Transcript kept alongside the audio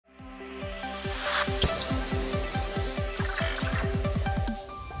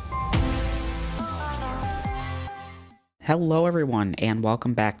Hello everyone and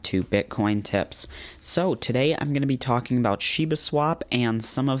welcome back to Bitcoin Tips. So today I'm going to be talking about Shiba Swap and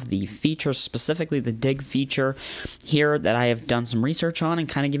some of the features, specifically the dig feature here that I have done some research on and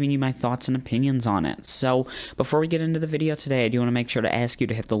kind of giving you my thoughts and opinions on it. So before we get into the video today, I do want to make sure to ask you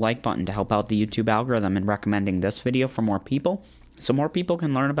to hit the like button to help out the YouTube algorithm in recommending this video for more people, so more people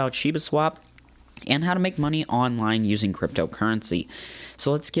can learn about Shiba Swap and how to make money online using cryptocurrency.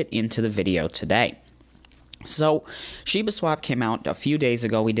 So let's get into the video today. So, Shiba Swap came out a few days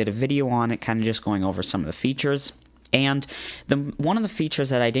ago. We did a video on it, kind of just going over some of the features. And one of the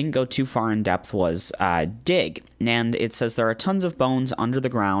features that I didn't go too far in depth was dig. And it says there are tons of bones under the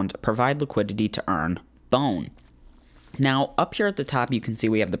ground. Provide liquidity to earn bone. Now, up here at the top, you can see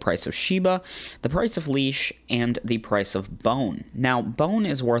we have the price of Shiba, the price of leash, and the price of bone. Now, bone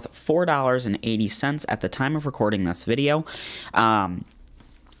is worth $4.80 at the time of recording this video.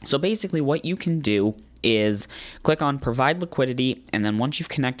 So basically, what you can do is click on provide liquidity, and then once you've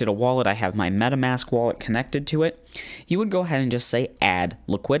connected a wallet, I have my MetaMask wallet connected to it, you would go ahead and just say add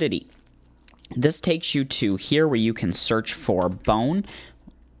liquidity. This takes you to here where you can search for bone.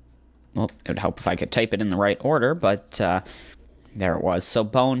 Well, it would help if I could type it in the right order, but there it was. So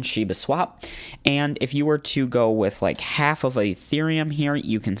bone Shiba Swap. And if you were to go with like half of Ethereum here,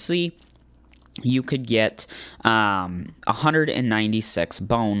 you can see you could get 196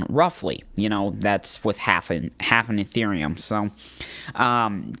 bone, roughly. You know, that's with half an Ethereum. So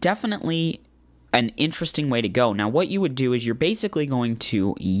definitely an interesting way to go. Now, what you would do is you're basically going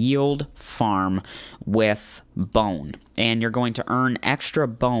to yield farm with bone, and you're going to earn extra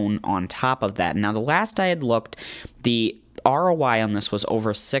bone on top of that. Now, the last I had looked, the ROI on this was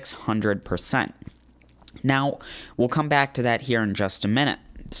over 600%. Now, we'll come back to that here in just a minute.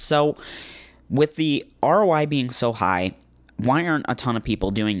 So, with the ROI being so high, why aren't a ton of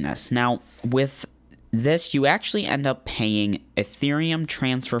people doing this? Now, with this, you actually end up paying Ethereum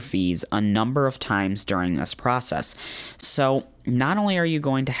transfer fees a number of times during this process. So, not only are you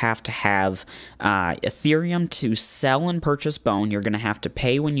going to have Ethereum to sell and purchase bone, you're going to have to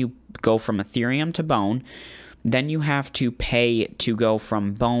pay when you go from Ethereum to bone. Then you have to pay to go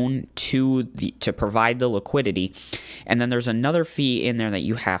from bone to provide the liquidity. And then there's another fee in there that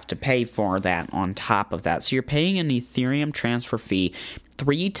you have to pay for that on top of that. So you're paying an Ethereum transfer fee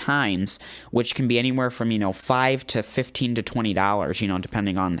 3 times, which can be anywhere from, $5 to $15 to $20,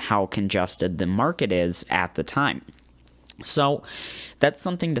 depending on how congested the market is at the time. So that's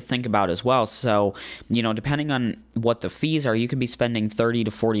something to think about as well. So, depending on what the fees are, you could be spending $30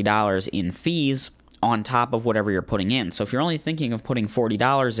 to $40 in fees on top of whatever you're putting in. So if you're only thinking of putting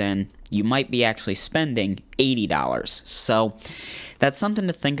 $40 in, you might be actually spending $80. So that's something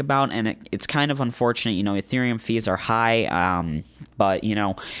to think about, and it's kind of unfortunate. Ethereum fees are high, but,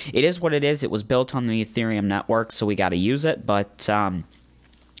 it is what it is. It was built on the Ethereum network, so we got to use it. But, coming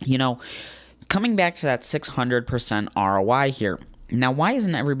back to that 600% ROI here. Now, why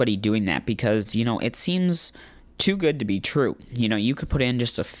isn't everybody doing that? Because, it seems too good to be true. You could put in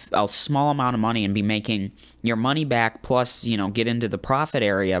just a small amount of money and be making your money back, plus, get into the profit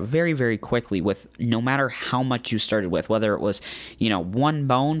area very, very quickly with no matter how much you started with, whether it was, one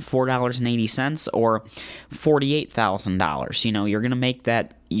bone, $4.80, or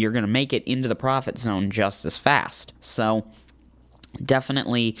 $48,000. You're going to make it into the profit zone just as fast. So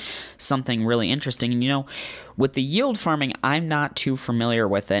definitely something really interesting. And, with the yield farming, I'm not too familiar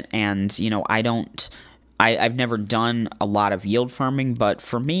with it, and, I've never done a lot of yield farming, but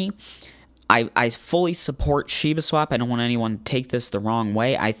for me, I fully support Shiba Swap. I don't want anyone to take this the wrong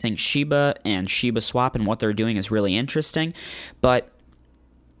way. I think Shiba and Shiba Swap and what they're doing is really interesting, but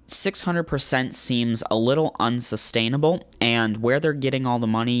 600% seems a little unsustainable, and where they're getting all the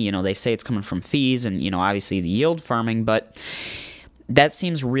money, they say it's coming from fees and, obviously the yield farming, but that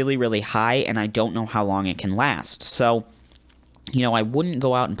seems really, really high, and I don't know how long it can last. So, I wouldn't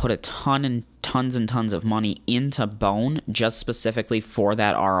go out and put tons and tons of money into bone just specifically for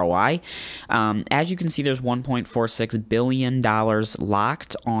that ROI. As you can see, there's $1.46 billion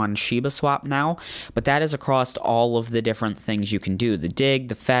locked on Shiba Swap now, but that is across all of the different things you can do: the dig,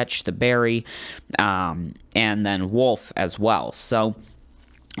 the fetch, the bury, and then wolf as well. So,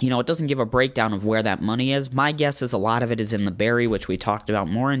 it doesn't give a breakdown of where that money is. My guess is a lot of it is in the bury, which we talked about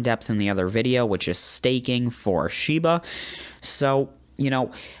more in depth in the other video, which is staking for Shiba. So,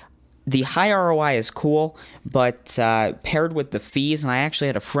 the high ROI is cool, but paired with the fees, and I actually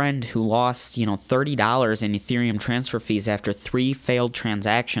had a friend who lost, $30 in Ethereum transfer fees after 3 failed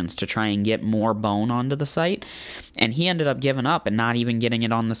transactions to try and get more bone onto the site, and he ended up giving up and not even getting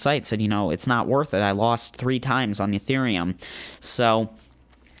it on the site. Said, it's not worth it. I lost 3 times on Ethereum. So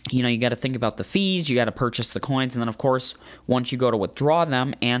you know, you got to think about the fees, you got to purchase the coins, and then, of course, once you go to withdraw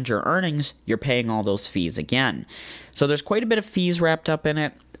them and your earnings, you're paying all those fees again. So there's quite a bit of fees wrapped up in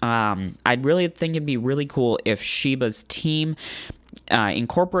it. I'd really think it'd be really cool if Shiba's team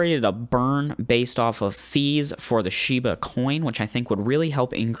incorporated a burn based off of fees for the Shiba coin, which I think would really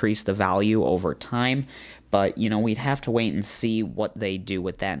help increase the value over time. But, you know, we'd have to wait and see what they do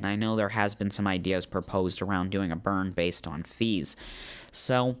with that. And I know there has been some ideas proposed around doing a burn based on fees.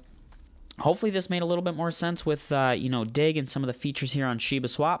 So hopefully this made a little bit more sense with, you know, Dig and some of the features here on Shiba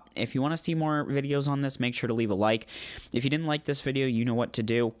Swap. If you want to see more videos on this, make sure to leave a like. If you didn't like this video, you know what to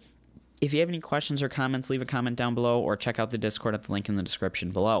do. If you have any questions or comments, leave a comment down below or check out the Discord at the link in the description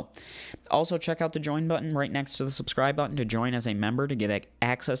below. Also, check out the join button right next to the subscribe button to join as a member to get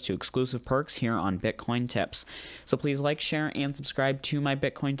access to exclusive perks here on Bitcoin Tips. So please like, share, and subscribe to my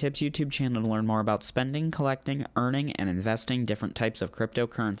Bitcoin Tips YouTube channel to learn more about spending, collecting, earning, and investing different types of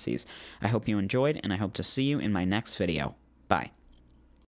cryptocurrencies. I hope you enjoyed, and I hope to see you in my next video. Bye.